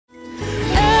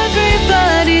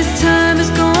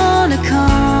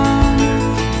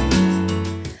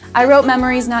I wrote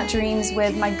Memories Not Dreams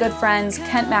with my good friends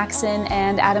Kent Maxson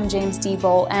and Adam James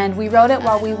Deiboldt, and we wrote it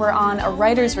while we were on a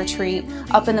writer's retreat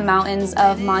up in the mountains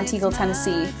of Monteagle,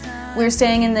 Tennessee. We were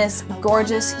staying in this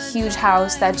gorgeous, huge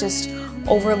house that just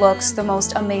overlooks the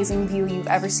most amazing view you've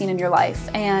ever seen in your life.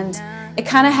 And it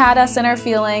kind of had us in our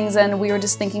feelings, and we were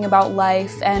just thinking about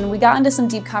life, and we got into some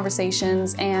deep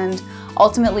conversations, and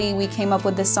ultimately we came up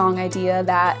with this song idea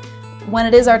that when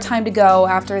it is our time to go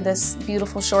after this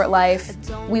beautiful short life,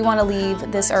 we want to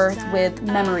leave this earth with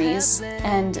memories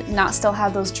and not still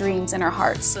have those dreams in our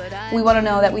hearts. We want to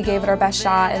know that we gave it our best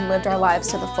shot and lived our lives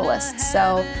to the fullest.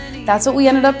 So that's what we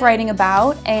ended up writing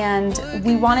about, and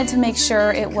we wanted to make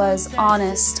sure it was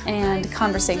honest and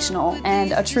conversational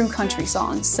and a true country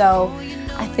song. So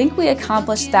I think we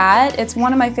accomplished that. It's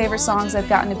one of my favorite songs I've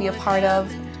gotten to be a part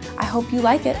of. I hope you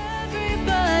like it.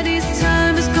 Everybody's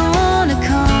time is gonna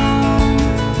come.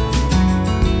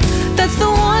 That's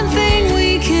the